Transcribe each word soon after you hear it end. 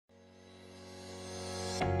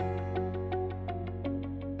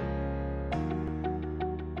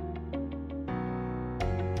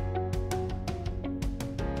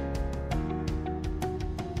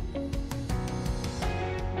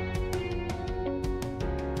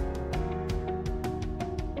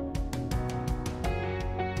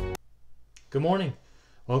Good morning.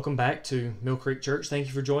 Welcome back to Mill Creek Church. Thank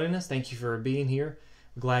you for joining us. Thank you for being here.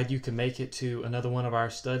 I'm glad you can make it to another one of our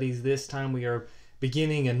studies. This time we are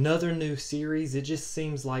beginning another new series. It just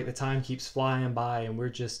seems like the time keeps flying by and we're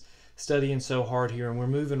just studying so hard here and we're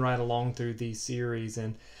moving right along through these series.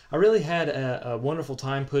 And I really had a wonderful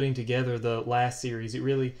time putting together the last series. It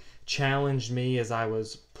really challenged me as I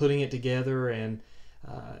was putting it together, and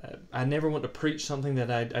I never want to preach something that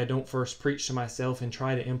I don't first preach to myself and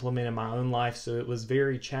try to implement in my own life. So it was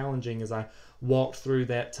very challenging as I walked through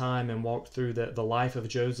that time and walked through the life of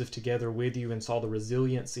Joseph together with you and saw the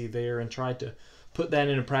resiliency there and tried to put that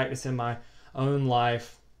into practice in my own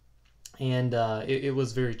life. And it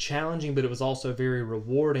was very challenging, but it was also very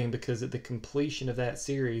rewarding, because at the completion of that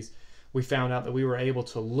series, we found out that we were able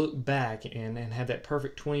to look back and have that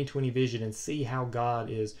perfect 20/20 vision and see how God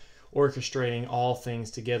is orchestrating all things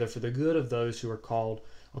together for the good of those who are called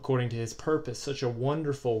according to his purpose. Such a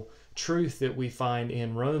wonderful truth that we find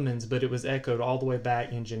in Romans, but it was echoed all the way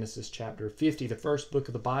back in Genesis chapter 50, the first book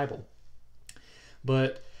of the Bible.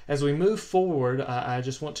 But as we move forward, I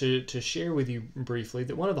just want to share with you briefly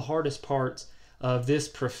that one of the hardest parts of this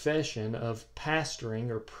profession of pastoring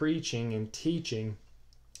or preaching and teaching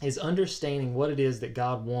is understanding what it is that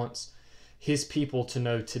God wants his people to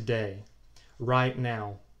know today, right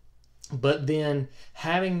now. But then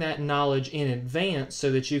having that knowledge in advance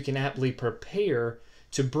so that you can aptly prepare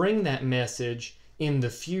to bring that message in the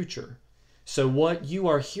future. So what you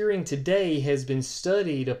are hearing today has been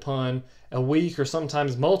studied upon a week or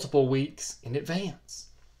sometimes multiple weeks in advance.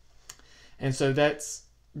 And so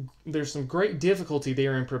there's some great difficulty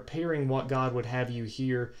there in preparing what God would have you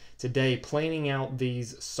hear today, planning out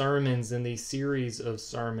these sermons and these series of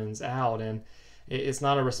sermons out. And it's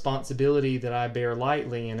not a responsibility that I bear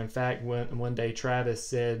lightly. And in fact, one day Travis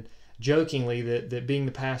said jokingly that being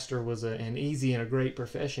the pastor was an easy and a great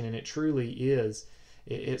profession, and it truly is.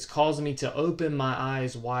 It's caused me to open my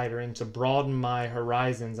eyes wider and to broaden my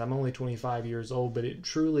horizons. I'm only 25 years old, but it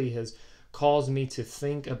truly has caused me to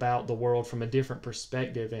think about the world from a different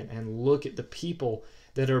perspective and look at the people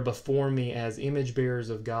that are before me as image bearers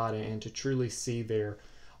of God and to truly see their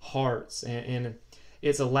hearts. And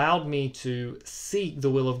it's allowed me to seek the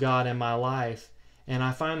will of God in my life, and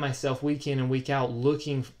I find myself week in and week out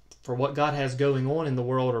looking for what God has going on in the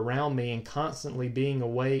world around me and constantly being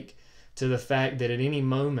awake to the fact that at any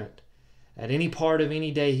moment, at any part of any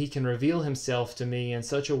day, he can reveal himself to me in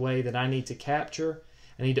such a way that I need to capture,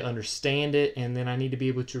 I need to understand it, and then I need to be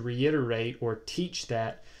able to reiterate or teach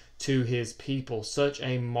that to his people. Such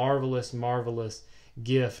a marvelous, marvelous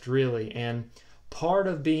gift, really. And part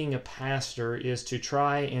of being a pastor is to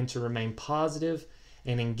try and to remain positive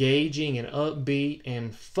and engaging and upbeat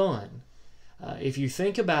and fun. If you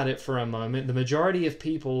think about it for a moment, the majority of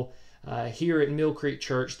people here at Mill Creek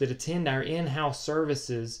Church that attend our in-house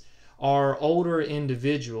services are older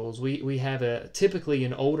individuals. We have typically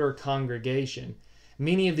an older congregation.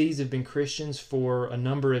 Many of these have been Christians for a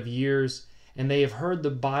number of years, and they have heard the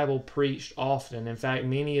Bible preached often. In fact,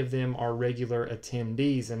 many of them are regular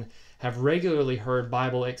attendees and have regularly heard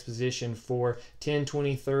Bible exposition for 10,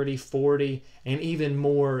 20, 30, 40, and even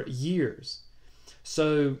more years.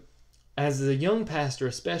 So as a young pastor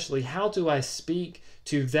especially, how do I speak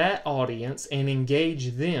to that audience and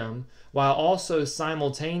engage them while also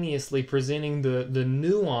simultaneously presenting the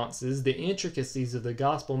nuances, the intricacies of the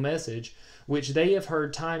gospel message, which they have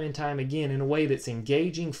heard time and time again, in a way that's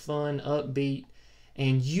engaging, fun, upbeat,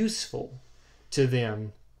 and useful to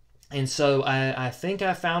them? And so I think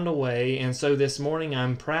I found a way, and so this morning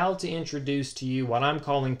I'm proud to introduce to you what I'm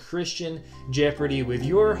calling Christian Jeopardy with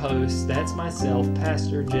your host, that's myself,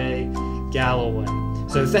 Pastor Jay Galloway.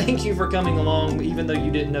 So thank you for coming along, even though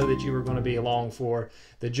you didn't know that you were going to be along for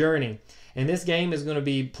the journey. And this game is going to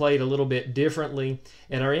be played a little bit differently.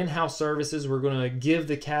 At our in-house services, we're going to give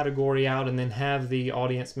the category out and then have the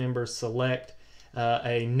audience members select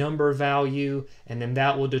a number value, and then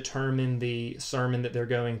that will determine the sermon that they're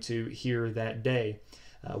going to hear that day.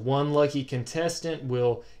 One lucky contestant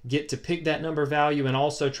will get to pick that number value and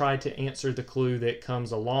also try to answer the clue that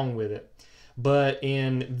comes along with it. But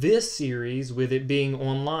in this series, with it being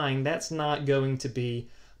online, that's not going to be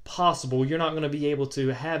possible. You're not going to be able to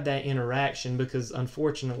have that interaction because,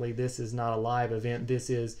 unfortunately, this is not a live event. This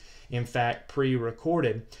is, in fact,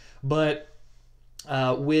 pre-recorded. But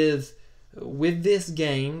with with this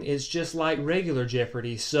game, it's just like regular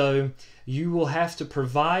Jeopardy. So you will have to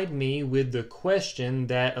provide me with the question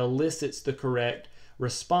that elicits the correct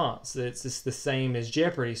response. It's the same as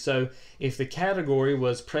Jeopardy. So if the category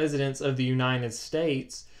was Presidents of the United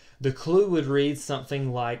States, the clue would read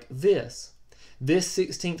something like this. This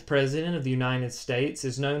 16th President of the United States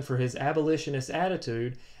is known for his abolitionist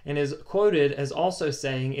attitude and is quoted as also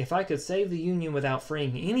saying, "If I could save the Union without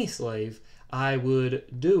freeing any slave, I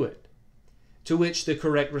would do it." To which the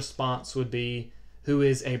correct response would be, who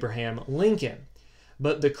is Abraham Lincoln?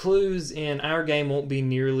 But the clues in our game won't be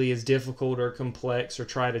nearly as difficult or complex or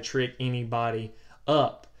try to trick anybody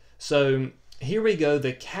up. So here we go.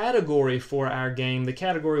 The category for our game, the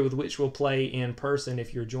category with which we'll play in person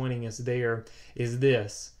if you're joining us there, is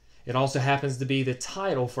this. It also happens to be the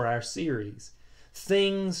title for our series.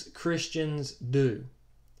 Things Christians Do.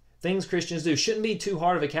 Things Christians do. Shouldn't be too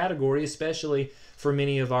hard of a category, especially for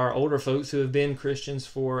many of our older folks who have been Christians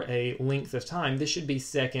for a length of time. This should be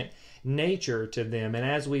second nature to them. And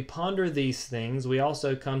as we ponder these things, we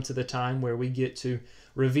also come to the time where we get to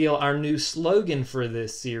reveal our new slogan for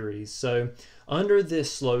this series. So under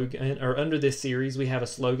this slogan, or under this series, we have a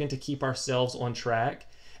slogan to keep ourselves on track.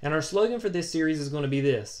 And our slogan for this series is going to be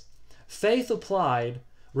this: faith applied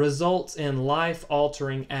results in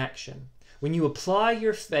life-altering action. When you apply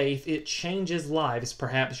your faith, it changes lives,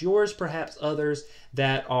 perhaps yours, perhaps others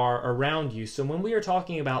that are around you. So when we are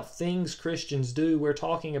talking about things Christians do, we're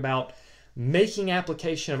talking about making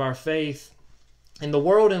application of our faith in the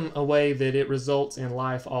world in a way that it results in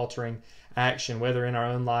life-altering action, whether in our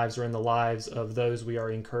own lives or in the lives of those we are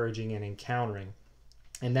encouraging and encountering.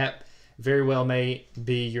 And that very well may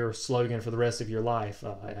be your slogan for the rest of your life.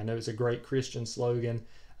 I know it's a great Christian slogan,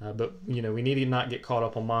 but we need to not get caught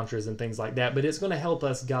up on mantras and things like that. But it's going to help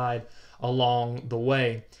us guide along the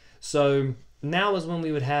way. So now is when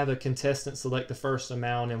we would have a contestant select the first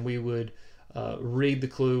amount, and we would read the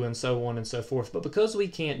clue and so on and so forth. But because we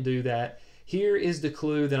can't do that, here is the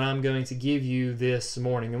clue that I'm going to give you this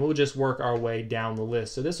morning, and we'll just work our way down the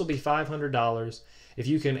list. So this will be $500 if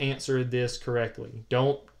you can answer this correctly.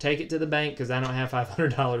 Don't take it to the bank because I don't have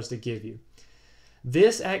 $500 to give you.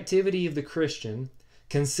 This activity of the Christian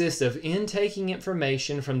consists of intaking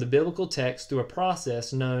information from the biblical text through a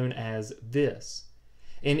process known as this.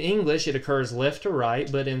 In English, it occurs left to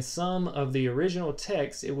right, but in some of the original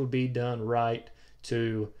texts, it would be done right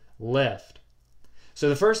to left. So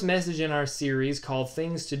the first message in our series, called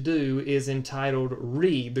Things to Do, is entitled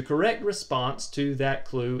Read. The correct response to that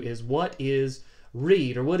clue is, what is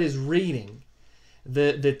read, or what is reading?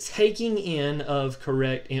 The taking in of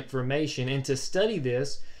correct information. And to study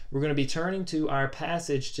this, we're going to be turning to our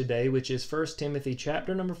passage today, which is 1 Timothy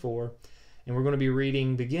chapter number 4, and we're going to be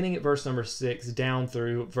reading beginning at verse number 6 down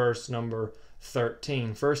through verse number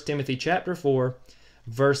 13. 1 Timothy chapter 4,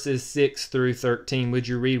 verses 6 through 13. Would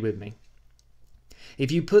you read with me?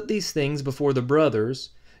 If you put these things before the brothers,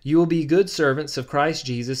 you will be good servants of Christ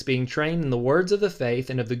Jesus, being trained in the words of the faith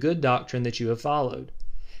and of the good doctrine that you have followed.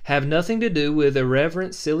 Have nothing to do with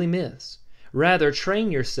irreverent, silly myths. Rather,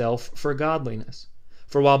 train yourself for godliness.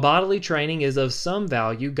 For while bodily training is of some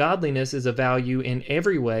value, godliness is of value in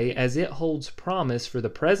every way, as it holds promise for the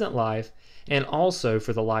present life and also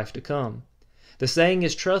for the life to come. The saying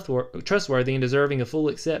is trustworthy and deserving of full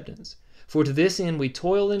acceptance. For to this end we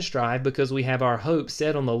toil and strive, because we have our hope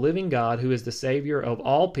set on the living God, who is the Savior of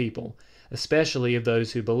all people, especially of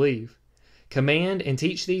those who believe. Command and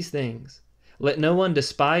teach these things. Let no one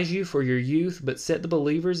despise you for your youth, but set the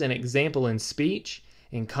believers an example in speech,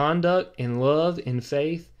 in conduct, in love, in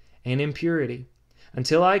faith, and in purity.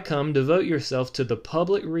 Until I come, devote yourself to the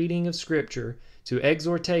public reading of Scripture, to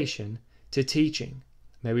exhortation, to teaching.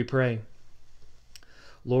 May we pray.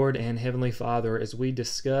 Lord and Heavenly Father, as we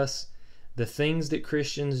discuss the things that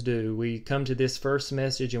Christians do, we come to this first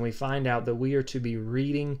message and we find out that we are to be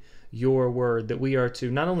reading your word, that we are to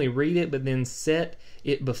not only read it, but then set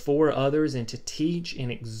it before others and to teach and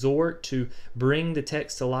exhort, to bring the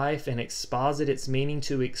text to life and exposit its meaning,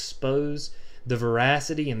 to expose the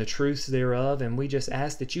veracity and the truths thereof. And we just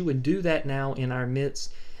ask that you would do that now in our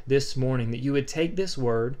midst this morning, that you would take this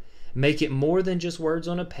word, make it more than just words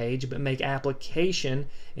on a page, but make application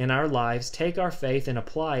in our lives, take our faith and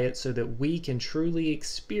apply it so that we can truly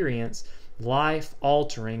experience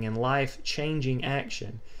life-altering and life-changing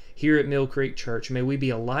action here at Mill Creek Church. May we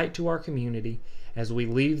be a light to our community as we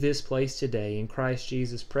leave this place today. In Christ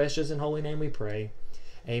Jesus' precious and holy name we pray.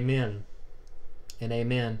 Amen and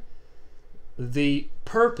amen. the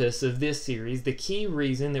purpose of this series, the key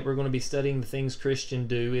reason that we're going to be studying the things Christians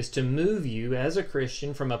do, is to move you as a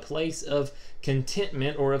Christian from a place of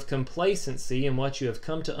contentment or of complacency in what you have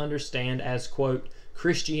come to understand as, quote,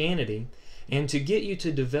 Christianity, and to get you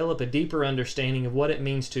to develop a deeper understanding of what it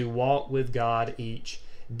means to walk with God each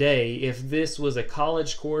day. If this was a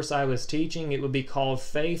college course I was teaching, it would be called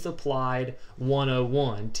Faith Applied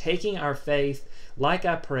 101, taking our faith, like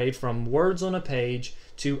I prayed, from words on a page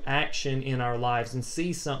to action in our lives and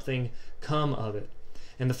see something come of it.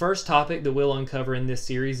 And the first topic that we'll uncover in this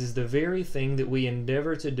series is the very thing that we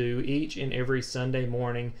endeavor to do each and every Sunday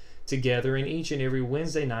morning together and each and every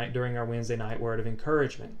Wednesday night during our Wednesday night Word of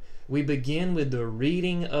Encouragement. We begin with the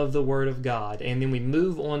reading of the Word of God, and then we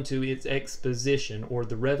move on to its exposition, or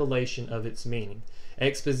the revelation of its meaning.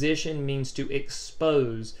 Exposition means to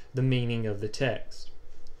expose the meaning of the text.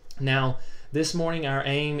 Now, this morning our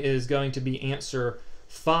aim is going to be answer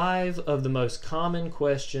 5 of the most common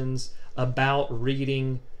questions about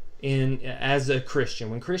reading as a Christian.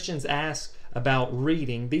 When Christians ask about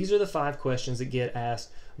reading, these are the 5 questions that get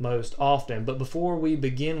asked most often. But before we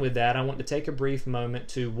begin with that, I want to take a brief moment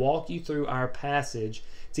to walk you through our passage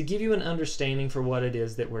to give you an understanding for what it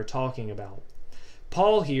is that we're talking about.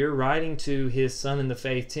 Paul here, writing to his son in the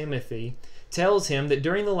faith, Timothy, tells him that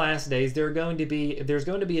during the last days there's going to be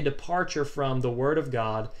a departure from the Word of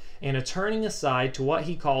God and a turning aside to what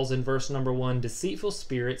he calls in verse number 1, deceitful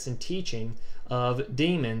spirits and teaching of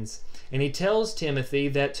demons. And he tells Timothy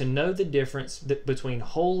that to know the difference between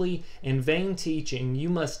holy and vain teaching, you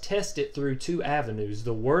must test it through 2 avenues,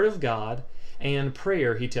 the Word of God and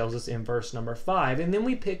prayer, he tells us in verse number 5. And then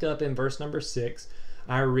we pick up in verse number 6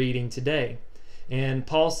 our reading today. And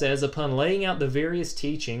Paul says, upon laying out the various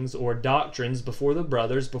teachings or doctrines before the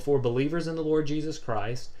brothers, before believers in the Lord Jesus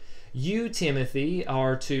Christ, you, Timothy,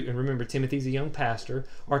 are to, and remember Timothy's a young pastor,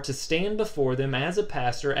 are to stand before them as a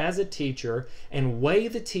pastor, as a teacher, and weigh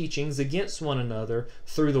the teachings against one another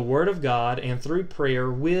through the Word of God and through prayer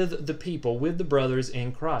with the people, with the brothers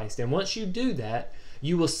in Christ. And once you do that,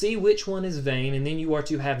 you will see which one is vain, and then you are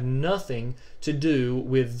to have nothing to do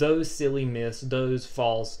with those silly myths, those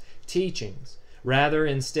false teachings. Rather,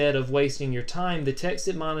 instead of wasting your time, the text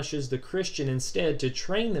admonishes the Christian instead to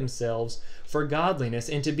train themselves for godliness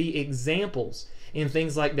and to be examples in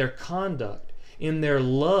things like their conduct, in their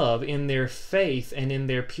love, in their faith, and in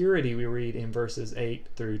their purity, we read in verses 8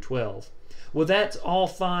 through 12. Well, that's all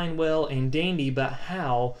fine, well, and dandy, but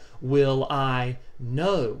how will I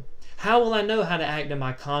know? How will I know how to act in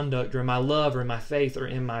my conduct or in my love or in my faith or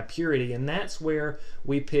in my purity? And that's where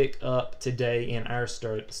we pick up today in our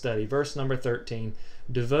study. Verse number 13,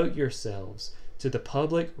 devote yourselves to the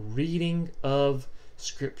public reading of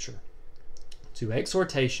Scripture, to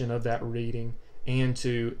exhortation of that reading and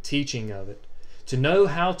to teaching of it. To know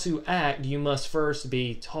how to act, you must first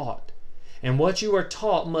be taught. And what you are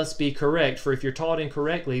taught must be correct, for if you're taught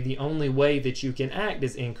incorrectly, the only way that you can act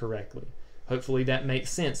is incorrectly. Hopefully that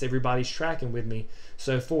makes sense. Everybody's tracking with me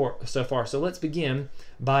so far. So let's begin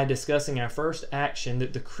by discussing our first action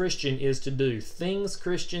that the Christian is to do. Things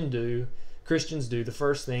Christians do. The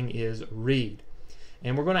first thing is read.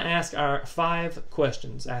 And we're going to ask our 5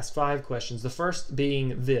 questions. Ask 5 questions. The first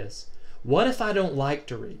being this: what if I don't like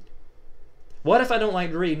to read? What if I don't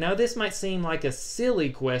like to read? Now, this might seem like a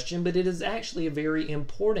silly question, but it is actually a very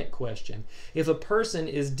important question. If a person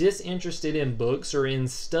is disinterested in books or in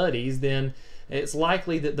studies, then it's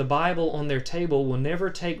likely that the Bible on their table will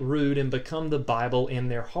never take root and become the Bible in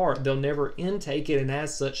their heart. They'll never intake it, and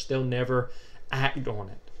as such, they'll never act on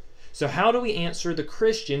it. So how do we answer the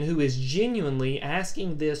Christian who is genuinely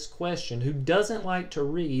asking this question, who doesn't like to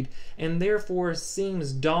read, and therefore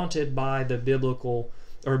seems daunted by the biblical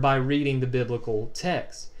or by reading the biblical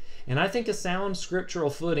text? And I think a sound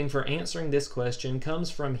scriptural footing for answering this question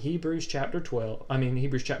comes from Hebrews chapter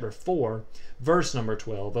 4, verse number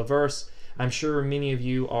 12, a verse I'm sure many of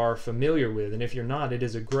you are familiar with, and if you're not, it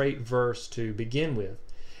is a great verse to begin with.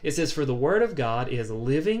 It says, "For the word of God is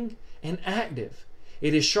living and active.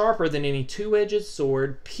 It is sharper than any two-edged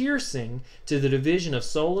sword, piercing to the division of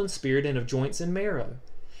soul and spirit and of joints and marrow,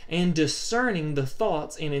 and discerning the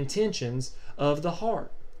thoughts and intentions of the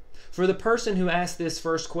heart." For the person who asked this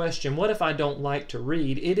first question, what if I don't like to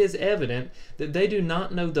read, it is evident that they do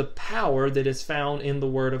not know the power that is found in the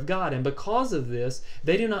Word of God. And because of this,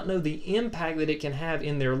 they do not know the impact that it can have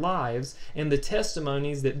in their lives and the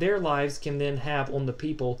testimonies that their lives can then have on the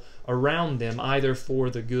people around them, either for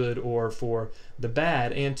the good or for the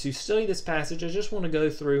bad. And to study this passage, I just want to go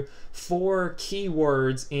through 4 key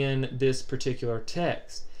words in this particular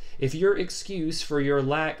text. If your excuse for your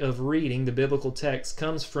lack of reading the biblical text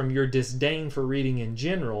comes from your disdain for reading in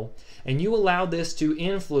general, and you allow this to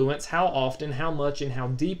influence how often, how much, and how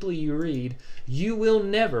deeply you read, you will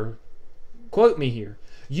never, quote me here,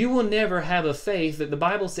 you will never have a faith that the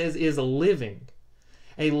Bible says is living.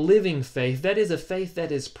 A living faith. That is a faith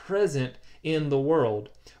that is present in the world.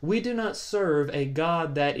 We do not serve a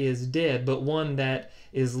God that is dead, but one that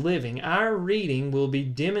is living. Our reading will be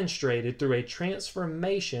demonstrated through a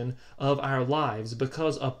transformation of our lives,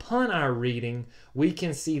 because upon our reading, we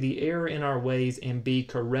can see the error in our ways and be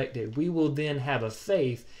corrected. We will then have a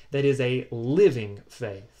faith that is a living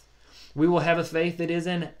faith. We will have a faith that is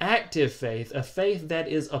an active faith, a faith that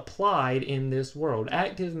is applied in this world.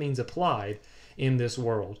 Active means applied in this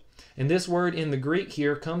world. And this word in the Greek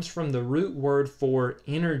here comes from the root word for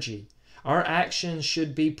energy. Our actions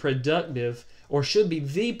should be productive, or should be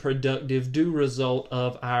the productive due result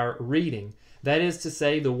of our reading. That is to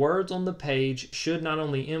say, the words on the page should not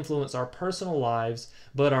only influence our personal lives,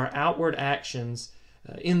 but our outward actions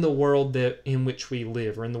in the world in which we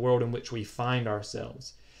live, or in the world in which we find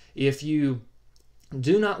ourselves. If you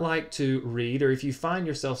do not like to read, or if you find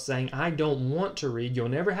yourself saying, I don't want to read, you'll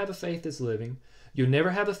never have a faith that's living. You'll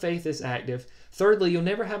never have a faith that's active. Thirdly, you'll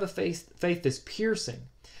never have a faith that's piercing.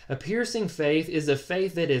 A piercing faith is a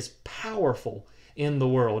faith that is powerful in the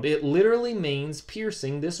world. It literally means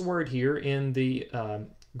piercing. This word here in the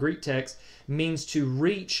Greek text means to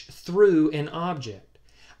reach through an object.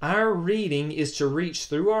 Our reading is to reach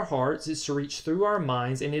through our hearts, it's to reach through our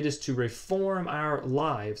minds, and it is to reform our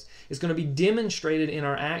lives. It's going to be demonstrated in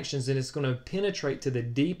our actions, and it's going to penetrate to the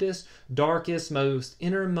deepest, darkest, most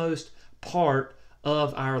innermost part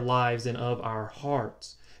of our lives and of our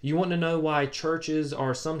hearts. You want to know why churches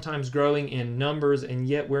are sometimes growing in numbers and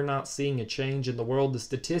yet we're not seeing a change in the world? The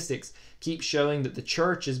statistics keep showing that the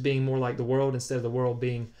church is being more like the world instead of the world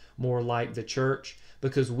being more like the church,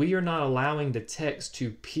 because we are not allowing the text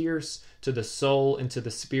to pierce to the soul and to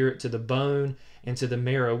the spirit, to the bone and to the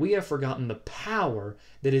marrow. We have forgotten the power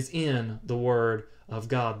that is in the Word of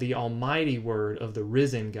God, the almighty Word of the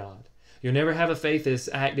risen God. You'll never have a faith that's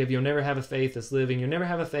active. You'll never have a faith that's living. You'll never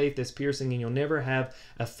have a faith that's piercing, and you'll never have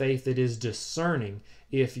a faith that is discerning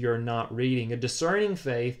if you're not reading. A discerning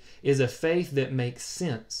faith is a faith that makes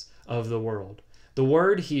sense of the world. The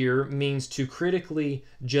word here means to critically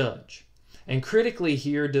judge. And critically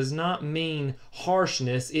here does not mean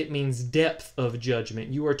harshness. It means depth of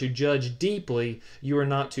judgment. You are to judge deeply. You are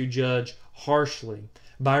not to judge harshly.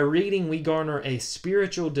 By reading, we garner a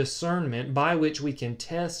spiritual discernment by which we can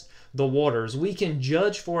test the waters. We can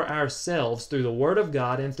judge for ourselves through the Word of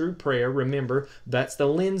God and through prayer. Remember, that's the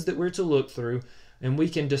lens that we're to look through. And we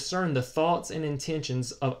can discern the thoughts and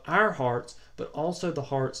intentions of our hearts, but also the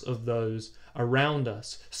hearts of those around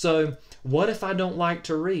us. So, what if I don't like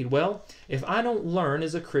to read? Well, if I don't learn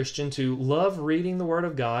as a Christian to love reading the Word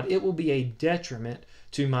of God, it will be a detriment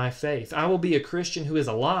to my faith. I will be a Christian who is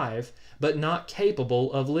alive, but not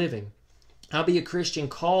capable of living. I'll be a Christian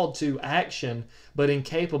called to action, but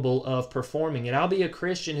incapable of performing it. I'll be a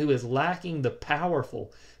Christian who is lacking the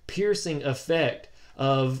powerful, piercing effect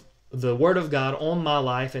of the Word of God on my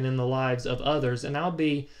life and in the lives of others. And I'll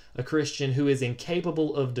be a Christian who is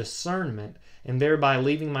incapable of discernment, and thereby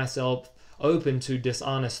leaving myself open to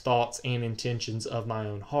dishonest thoughts and intentions of my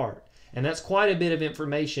own heart. And that's quite a bit of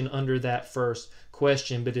information under that first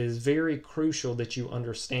question, but it is very crucial that you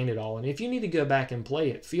understand it all. And if you need to go back and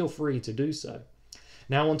play it, feel free to do so.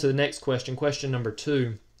 Now on to the next question, question number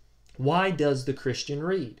 2. Why does the Christian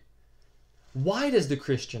read? Why does the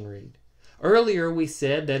Christian read? Earlier we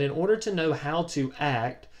said that in order to know how to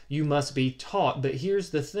act, you must be taught. But here's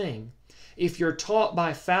the thing. If you're taught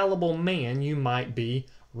by fallible man, you might be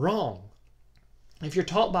wrong. If you're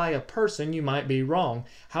taught by a person, you might be wrong.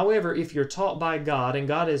 However, if you're taught by God, and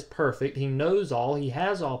God is perfect, He knows all, He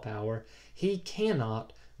has all power, He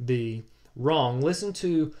cannot be wrong. Listen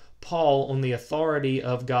to Paul on the authority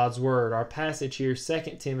of God's Word. Our passage here, 2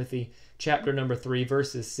 Timothy chapter number 3,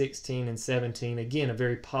 verses 16 and 17. Again, a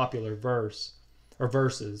very popular verse, or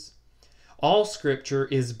verses. All Scripture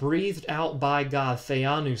is breathed out by God,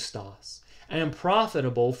 theopneustos, and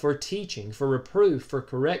profitable for teaching, for reproof, for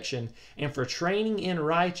correction, and for training in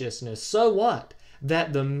righteousness. So what?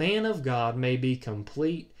 That the man of God may be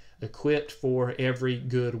complete, equipped for every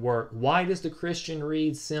good work. Why does the Christian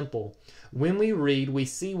read? Simple. When we read, we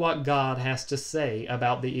see what God has to say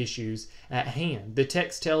about the issues at hand. The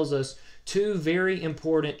text tells us two very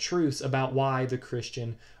important truths about why the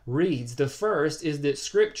Christian reads. The first is that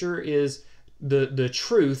Scripture is the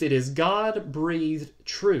truth. It is God-breathed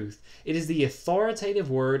truth. It is the authoritative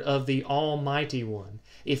word of the Almighty One.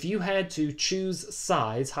 If you had to choose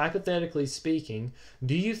sides, hypothetically speaking,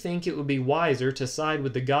 do you think it would be wiser to side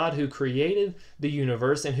with the God who created the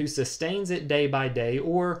universe and who sustains it day by day,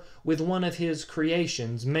 or with one of his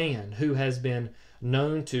creations, man, who has been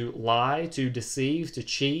known to lie, to deceive, to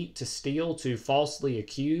cheat, to steal, to falsely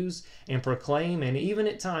accuse and proclaim, and even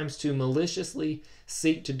at times to maliciously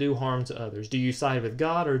seek to do harm to others? Do you side with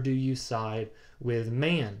God or do you side with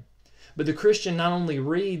man? But the Christian not only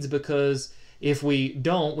reads because if we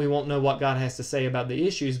don't, we won't know what God has to say about the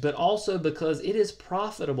issues, but also because it is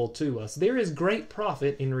profitable to us. There is great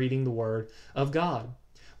profit in reading the Word of God.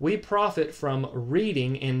 We profit from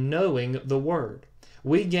reading and knowing the Word.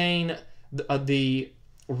 We gain the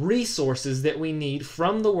resources that we need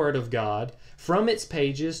from the Word of God, from its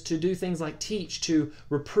pages, to do things like teach, to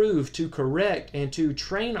reprove, to correct, and to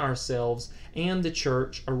train ourselves and the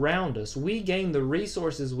church around us. We gain the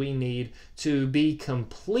resources we need to be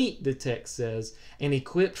complete, the text says, and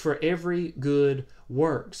equipped for every good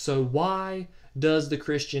work. So why does the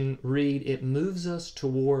Christian read? It moves us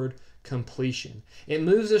toward completion. It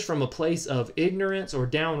moves us from a place of ignorance or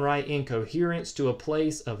downright incoherence to a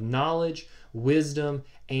place of knowledge, wisdom,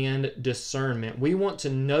 and discernment. We want to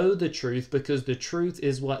know the truth because the truth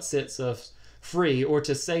is what sets us free, or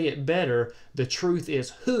to say it better, the truth is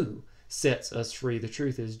who sets us free. The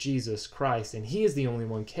truth is Jesus Christ, and he is the only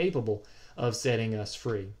one capable of setting us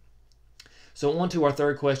free. So on to our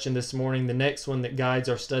third question this morning. The next one that guides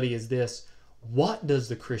our study is this: what does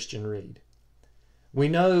the Christian read? We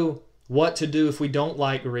know what to do if we don't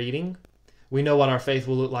like reading. We know what our faith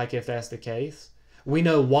will look like if that's the case. We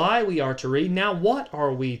know why we are to read. Now, what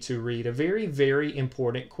are we to read? A very, very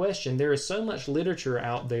important question. There is so much literature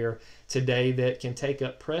out there today that can take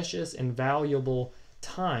up precious and valuable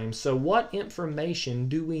time. So what information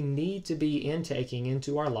do we need to be intaking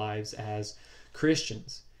into our lives as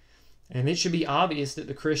Christians? And it should be obvious that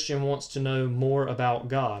the Christian wants to know more about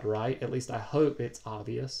God, right? At least I hope it's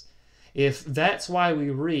obvious. If that's why we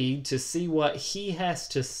read, to see what he has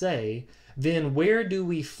to say, then where do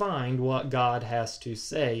we find what God has to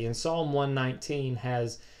say? And Psalm 119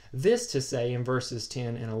 has this to say in verses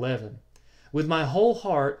 10 and 11. With my whole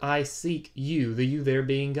heart I seek you, the you there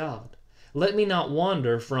being God. Let me not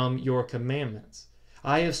wander from your commandments.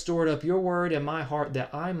 I have stored up your word in my heart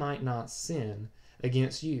that I might not sin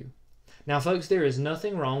against you. Now, folks, there is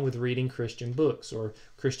nothing wrong with reading Christian books or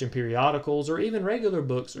Christian periodicals or even regular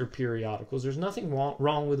books or periodicals. There's nothing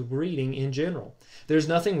wrong with reading in general. There's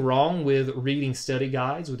nothing wrong with reading study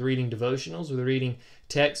guides, with reading devotionals, with reading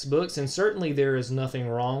textbooks, and certainly there is nothing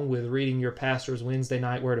wrong with reading your pastor's Wednesday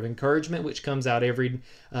night word of encouragement, which comes out every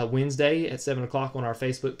Wednesday at 7 o'clock on our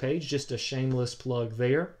Facebook page. Just a shameless plug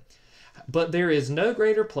there. But there is no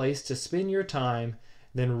greater place to spend your time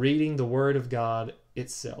than reading the Word of God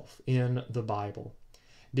itself in the Bible.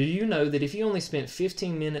 Do you know that if you only spent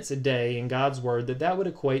 15 minutes a day in God's Word, that would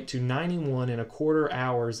equate to 91.25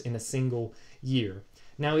 hours in a single year?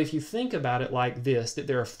 Now, if you think about it like this, that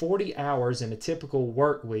there are 40 hours in a typical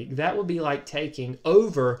work week, that would be like taking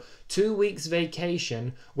over 2 weeks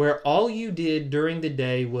vacation where all you did during the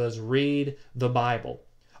day was read the Bible.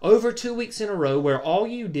 Over 2 weeks in a row where all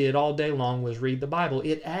you did all day long was read the Bible.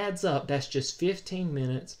 It adds up. That's just 15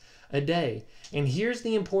 minutes a day. And here's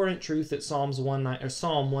the important truth that Psalm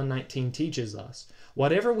 119 teaches us.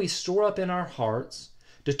 Whatever we store up in our hearts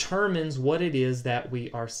determines what it is that we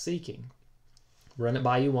are seeking. Run it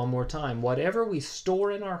by you one more time. Whatever we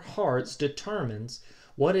store in our hearts determines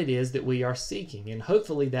what it is that we are seeking. And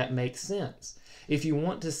hopefully that makes sense. If you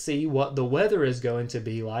want to see what the weather is going to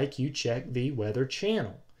be like, you check the Weather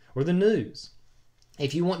Channel or the news.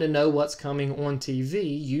 If you want to know what's coming on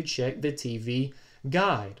TV, you check the TV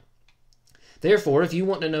guide. Therefore, if you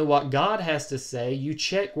want to know what God has to say, you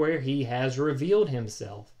check where he has revealed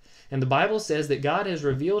himself. And the Bible says that God has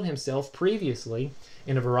revealed himself previously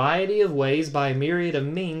in a variety of ways by a myriad of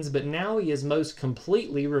means, but now he has most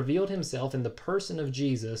completely revealed himself in the person of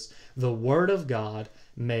Jesus, the Word of God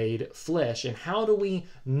made flesh. And how do we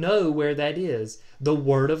know where that is? The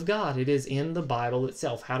Word of God. It is in the Bible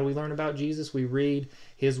itself. How do we learn about Jesus? We read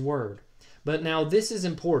his Word. But now this is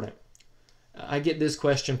important. I get this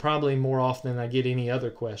question probably more often than I get any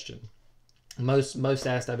other question. Most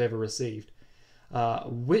asked I've ever received.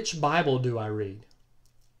 Which Bible do I read?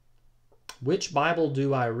 Which Bible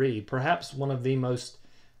do I read? Perhaps one of the most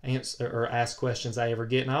asked questions I ever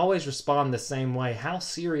get. And I always respond the same way. How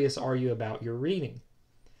serious are you about your reading?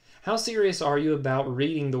 How serious are you about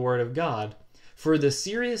reading the Word of God? For the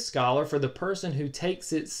serious scholar, for the person who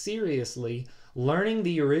takes it seriously, learning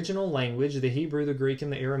the original language, the Hebrew, the Greek,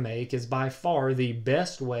 and the Aramaic, is by far the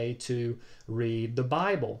best way to read the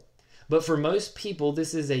Bible. But for most people,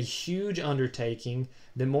 this is a huge undertaking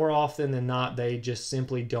that more often than not, they just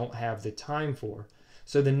simply don't have the time for.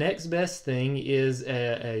 So the next best thing is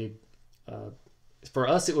for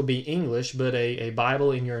us it would be English, but a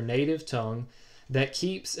Bible in your native tongue that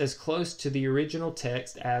keeps as close to the original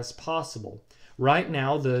text as possible. Right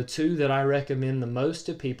now, the two that I recommend the most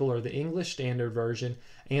to people are the English Standard Version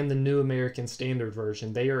and the New American Standard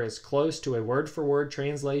Version. They are as close to a word-for-word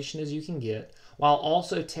translation as you can get, while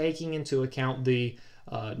also taking into account the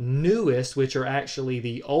newest, which are actually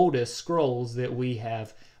the oldest scrolls that we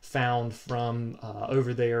have found from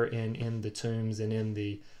over there in the tombs and in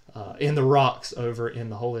the rocks over in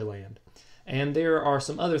the Holy Land. And there are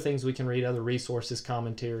some other things we can read, other resources,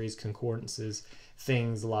 commentaries, concordances,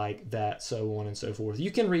 things like that, so on and so forth.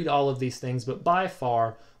 You can read all of these things, but by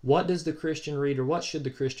far, what does the Christian read, or what should the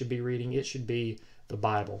Christian be reading? It should be the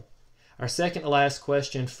Bible. Our second to last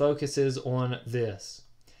question focuses on this.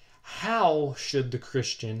 How should the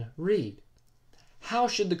Christian read? How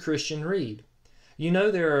should the Christian read? You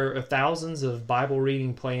know, there are thousands of Bible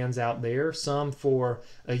reading plans out there, some for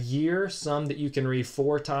a year, some that you can read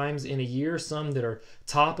 4 times in a year, some that are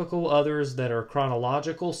topical, others that are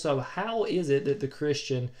chronological. So how is it that the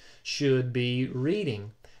Christian should be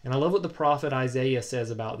reading? And I love what the prophet Isaiah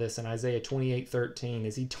says about this in Isaiah 28:13,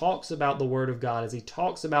 as he talks about the Word of God, as he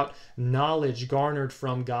talks about knowledge garnered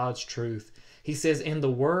from God's truth. He says, "And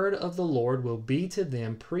the word of the Lord will be to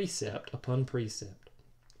them precept upon precept."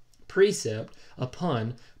 Precept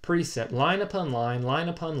upon precept, line upon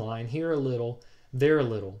line, here a little, there a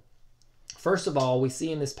little. First of all, we see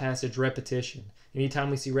in this passage repetition. Anytime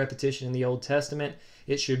we see repetition in the Old Testament,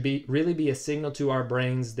 it should really be a signal to our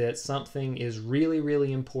brains that something is really,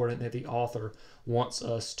 really important that the author wants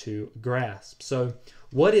us to grasp. So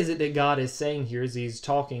what is it that God is saying here as he's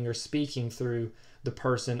talking or speaking through the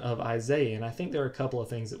person of Isaiah? And I think there are a couple of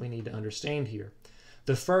things that we need to understand here.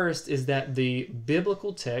 The first is that the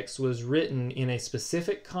biblical text was written in a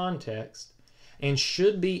specific context and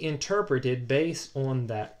should be interpreted based on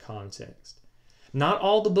that context. Not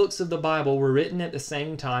all the books of the Bible were written at the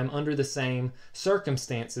same time under the same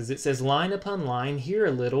circumstances. It says line upon line, here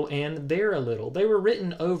a little and there a little. They were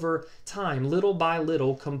written over time, little by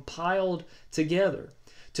little, compiled together.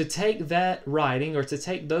 To take that writing or to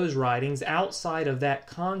take those writings outside of that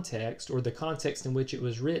context or the context in which it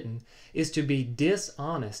was written is to be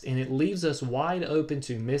dishonest, and it leaves us wide open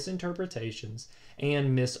to misinterpretations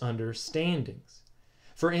and misunderstandings.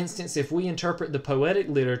 For instance, if we interpret the poetic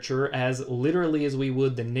literature as literally as we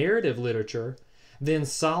would the narrative literature, then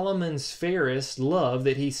Solomon's fairest love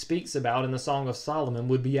that he speaks about in the Song of Solomon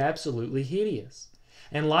would be absolutely hideous.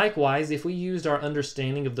 And likewise, if we used our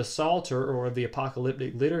understanding of the Psalter or the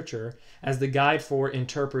apocalyptic literature as the guide for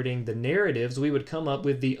interpreting the narratives, we would come up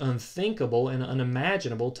with the unthinkable and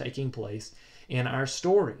unimaginable taking place in our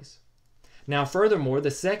stories. Now, furthermore,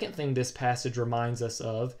 the second thing this passage reminds us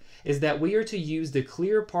of is that we are to use the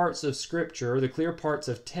clear parts of Scripture, the clear parts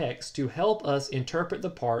of text, to help us interpret the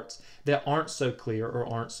parts that aren't so clear or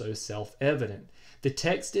aren't so self-evident. The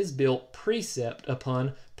text is built precept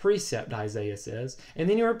upon precept, Isaiah says, and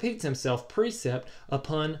then he repeats himself, precept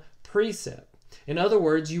upon precept. In other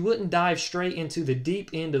words, you wouldn't dive straight into the deep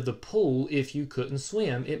end of the pool if you couldn't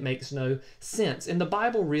swim. It makes no sense, and the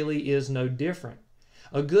Bible really is no different.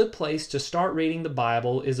 A good place to start reading the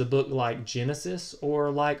Bible is a book like Genesis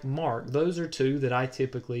or like Mark. Those are two that I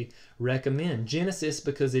typically recommend. Genesis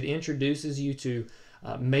because it introduces you to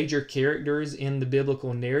major characters in the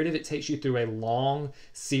biblical narrative. It takes you through a long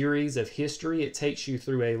series of history. It takes you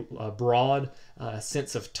through a broad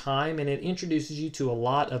sense of time, and it introduces you to a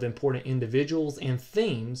lot of important individuals and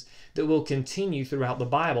themes that will continue throughout the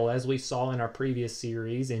Bible, as we saw in our previous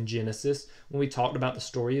series in Genesis when we talked about the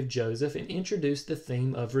story of Joseph and introduced the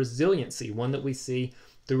theme of resiliency, one that we see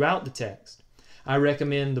throughout the text. I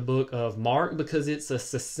recommend the book of Mark because it's a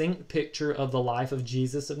succinct picture of the life of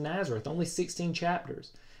Jesus of Nazareth. Only 16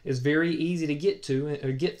 chapters. It's very easy to get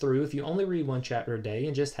through if you only read one chapter a day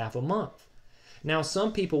in just half a month. Now,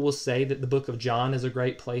 some people will say that the book of John is a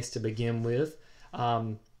great place to begin with.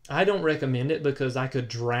 I don't recommend it because I could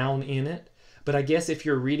drown in it. But I guess if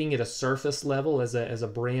you're reading at a surface level as a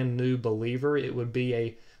brand new believer, it would be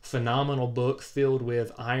a phenomenal book filled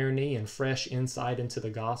with irony and fresh insight into the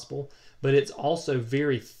gospel. But it's also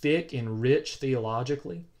very thick and rich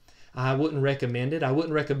theologically. I wouldn't recommend it. I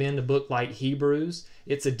wouldn't recommend a book like Hebrews.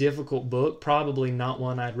 It's a difficult book, probably not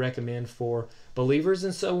one I'd recommend for believers,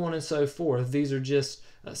 and so on and so forth. These are just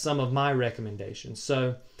some of my recommendations.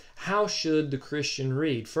 So how should the Christian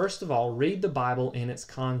read? First of all, read the Bible in its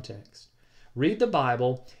context. Read the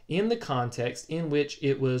Bible in the context in which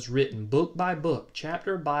it was written, book by book,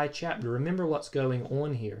 chapter by chapter. Remember what's going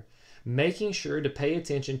on here. Making sure to pay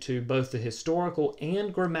attention to both the historical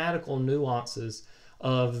and grammatical nuances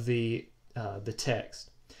of the text.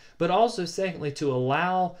 But also, secondly, to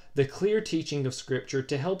allow the clear teaching of Scripture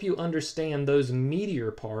to help you understand those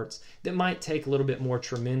meatier parts that might take a little bit more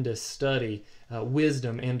tremendous study,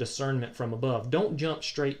 wisdom, and discernment from above. Don't jump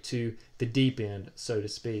straight to the deep end, so to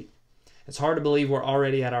speak. It's hard to believe we're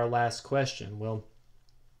already at our last question. Well,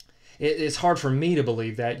 it's hard for me to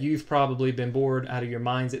believe that. You've probably been bored out of your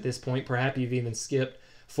minds at this point. Perhaps you've even skipped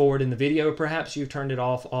forward in the video. Perhaps you've turned it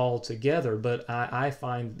off altogether. But I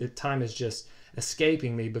find that time is just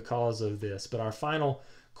escaping me because of this. But our final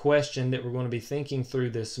question that we're going to be thinking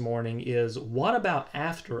through this morning is, what about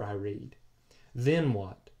after I read? Then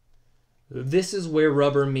what? This is where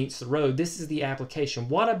rubber meets the road. This is the application.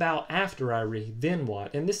 What about after I read? Then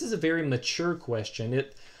what? And this is a very mature question.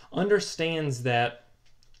 It understands that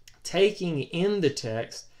taking in the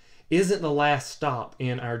text isn't the last stop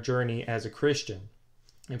in our journey as a Christian.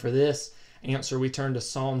 And for this answer, we turn to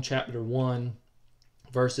Psalm chapter 1,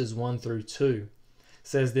 verses 1 through 2. It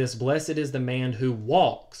says this, "Blessed is the man who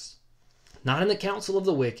walks, not in the counsel of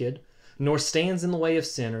the wicked, nor stands in the way of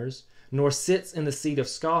sinners, nor sits in the seat of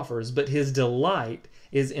scoffers, but his delight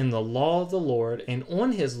is in the law of the Lord, and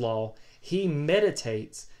on his law he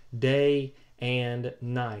meditates day and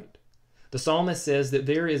night." The psalmist says that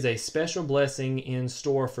there is a special blessing in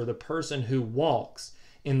store for the person who walks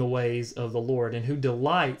in the ways of the Lord and who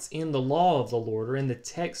delights in the law of the Lord, or in the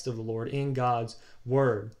text of the Lord, in God's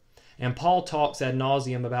word. And Paul talks ad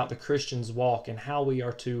nauseum about the Christian's walk and how we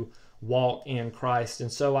are to walk in Christ.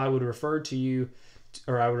 And so I would refer you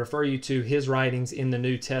to his writings in the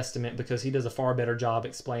New Testament, because he does a far better job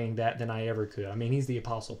explaining that than I ever could. I mean, he's the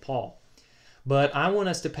Apostle Paul. But I want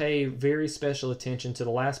us to pay very special attention to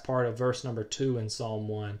the last part of verse number 2 in Psalm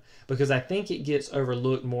 1, because I think it gets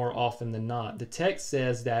overlooked more often than not. The text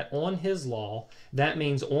says that on his law, that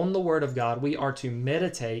means on the word of God, we are to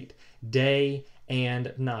meditate day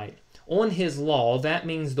and night. On his law, that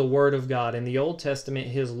means the word of God. In the Old Testament,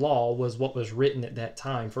 his law was what was written at that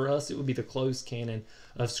time. For us, it would be the closed canon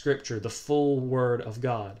of Scripture, the full word of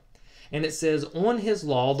God. And it says, on his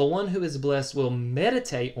law, the one who is blessed will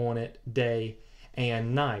meditate on it day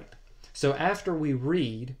and night. So after we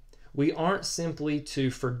read, we aren't simply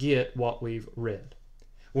to forget what we've read.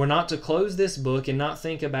 We're not to close this book and not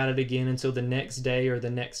think about it again until the next day or the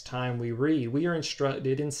next time we read. We are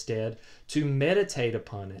instructed instead to meditate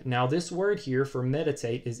upon it. Now, this word here for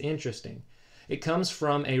meditate is interesting. It comes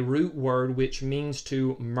from a root word which means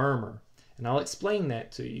to murmur. And I'll explain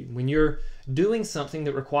that to you. When you're doing something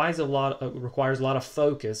that requires a lot of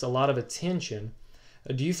focus, a lot of attention,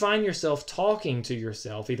 do you find yourself talking to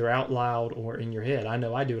yourself either out loud or in your head? I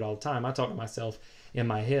know I do it all the time. I talk to myself in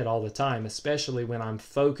my head all the time, especially when I'm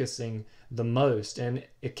focusing the most. And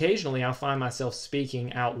occasionally I find myself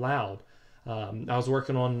speaking out loud. I was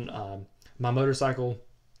working on my motorcycle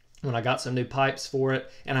when I got some new pipes for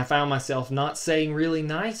it, and I found myself not saying really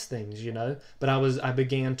nice things, but I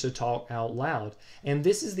began to talk out loud. And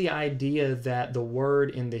this is the idea that the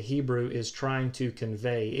word in the Hebrew is trying to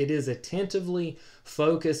convey. It is attentively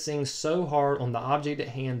focusing so hard on the object at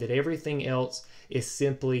hand that everything else is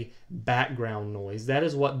simply background noise. That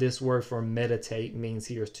is what this word for meditate means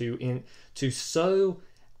here, to so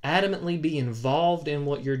adamantly be involved in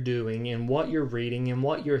what you're doing, in what you're reading, in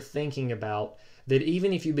what you're thinking about, that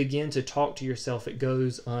even if you begin to talk to yourself, it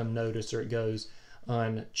goes unnoticed or it goes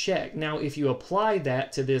unchecked. Now, if you apply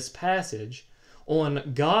that to this passage,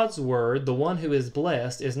 on God's word, the one who is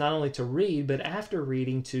blessed is not only to read, but after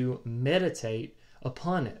reading to meditate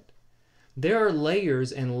upon it. There are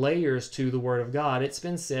layers and layers to the Word of God. It's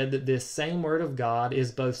been said that this same Word of God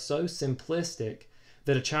is both so simplistic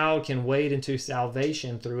that a child can wade into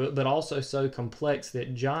salvation through it, but also so complex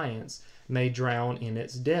that giants may drown in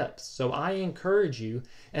its depths. So I encourage you,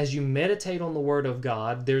 as you meditate on the Word of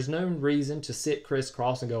God, there's no reason to sit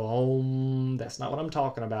crisscross and go, oh, that's not what I'm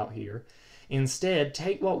talking about here. Instead,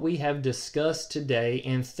 take what we have discussed today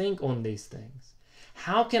and think on these things.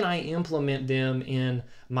 How can I implement them in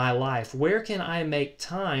my life? Where can I make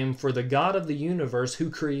time for the God of the universe who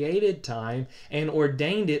created time and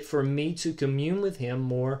ordained it for me to commune with Him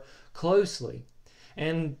more closely?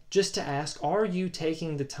 And just to ask, are you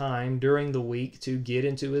taking the time during the week to get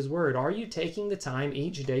into His Word? Are you taking the time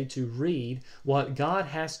each day to read what God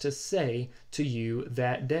has to say to you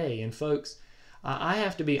that day? And folks, I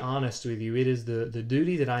have to be honest with you. It is the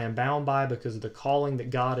duty that I am bound by because of the calling that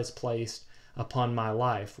God has placed upon my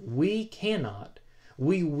life. We cannot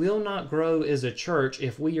We will not grow as a church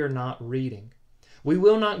if we are not reading. We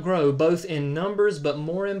will not grow both in numbers, but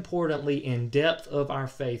more importantly, in depth of our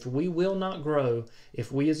faith. We will not grow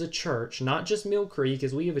if we as a church, not just Mill Creek,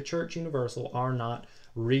 as we have a church universal, are not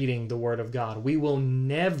reading the Word of God. We will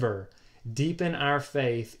never deepen our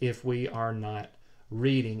faith if we are not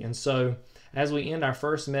reading. And so, as we end our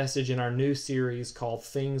first message in our new series called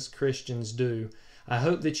Things Christians Do, I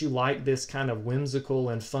hope that you like this kind of whimsical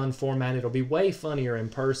and fun format. It'll be way funnier in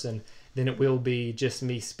person than it will be just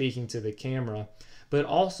me speaking to the camera. But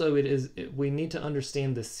also we need to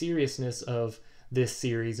understand the seriousness of this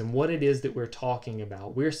series and what it is that we're talking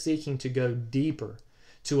about. We're seeking to go deeper,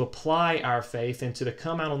 to apply our faith, and to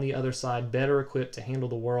come out on the other side better equipped to handle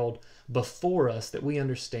the world before us that we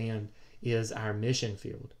understand is our mission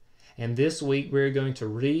field. And this week we're going to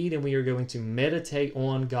read and we are going to meditate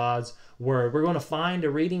on God's Word. We're going to find a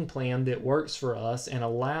reading plan that works for us and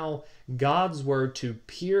allow God's Word to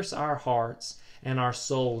pierce our hearts and our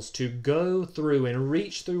souls, to go through and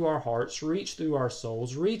reach through our hearts, reach through our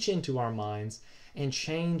souls, reach into our minds, and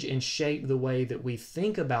change and shape the way that we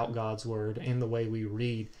think about God's Word and the way we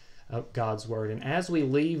read God's Word. And as we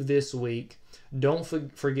leave this week, don't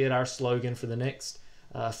forget our slogan for the next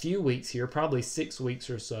few weeks here, probably 6 weeks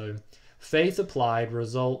or so. Faith applied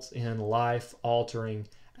results in life-altering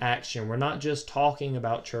action. We're not just talking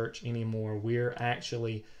about church anymore. We're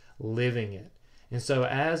actually living it. And so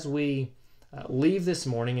as we leave this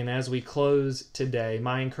morning and as we close today,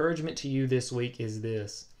 my encouragement to you this week is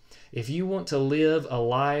this. If you want to live a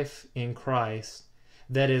life in Christ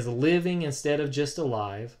that is living instead of just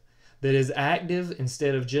alive, that is active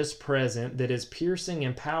instead of just present, that is piercing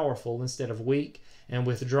and powerful instead of weak and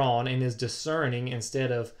withdrawn, and is discerning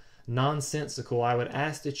instead of nonsensical, I would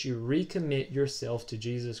ask that you recommit yourself to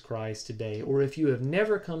Jesus Christ today. Or if you have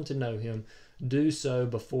never come to know Him, do so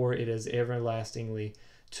before it is everlastingly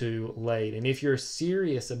too late. And if you're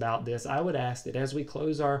serious about this, I would ask that as we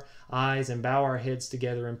close our eyes and bow our heads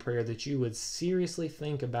together in prayer, that you would seriously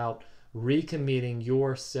think about recommitting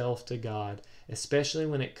yourself to God, especially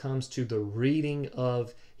when it comes to the reading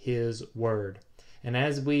of His Word. And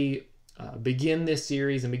as we begin this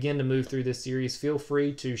series and begin to move through this series, feel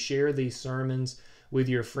free to share these sermons with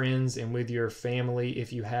your friends and with your family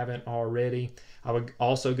if you haven't already. I would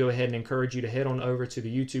also go ahead and encourage you to head on over to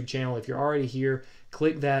the YouTube channel. If you're already here,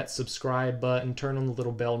 click that subscribe button, turn on the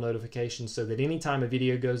little bell notification so that anytime a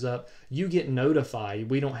video goes up, you get notified.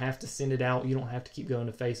 We don't have to send it out. You don't have to keep going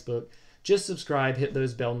to Facebook. Just subscribe, hit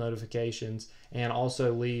those bell notifications, and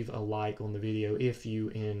also leave a like on the video if you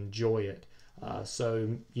enjoy it. So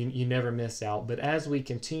you never miss out. But as we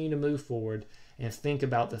continue to move forward and think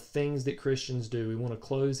about the things that Christians do, we want to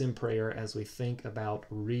close in prayer as we think about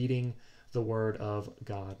reading the Word of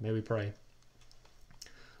God. May we pray.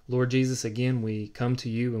 Lord Jesus, again, we come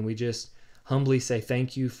to you and we just humbly say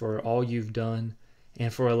thank you for all you've done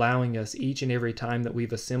and for allowing us each and every time that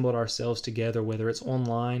we've assembled ourselves together, whether it's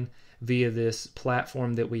online via this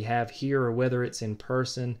platform that we have here or whether it's in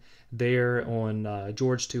person there on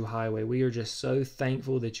George 2 Highway. We are just so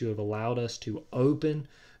thankful that you have allowed us to open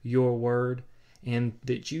your Word and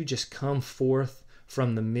that you just come forth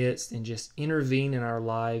from the midst and just intervene in our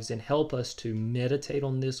lives and help us to meditate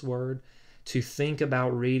on this Word, to think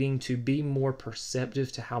about reading, to be more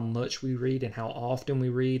perceptive to how much we read and how often we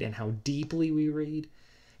read and how deeply we read,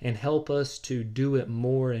 and help us to do it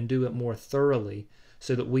more and do it more thoroughly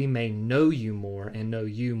so that we may know you more and know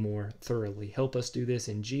you more thoroughly. Help us do this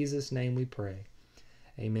in Jesus' name we pray.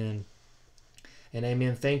 Amen. And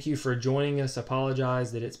amen. Thank you for joining us. I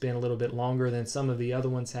apologize that it's been a little bit longer than some of the other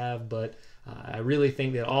ones have, but I really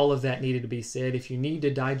think that all of that needed to be said. If you need to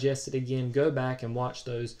digest it again, go back and watch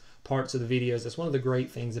those parts of the videos. That's one of the great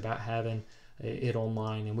things about having it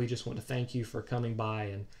online. And we just want to thank you for coming by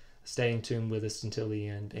and staying tuned with us until the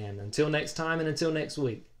end. And until next time and until next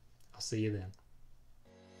week, I'll see you then.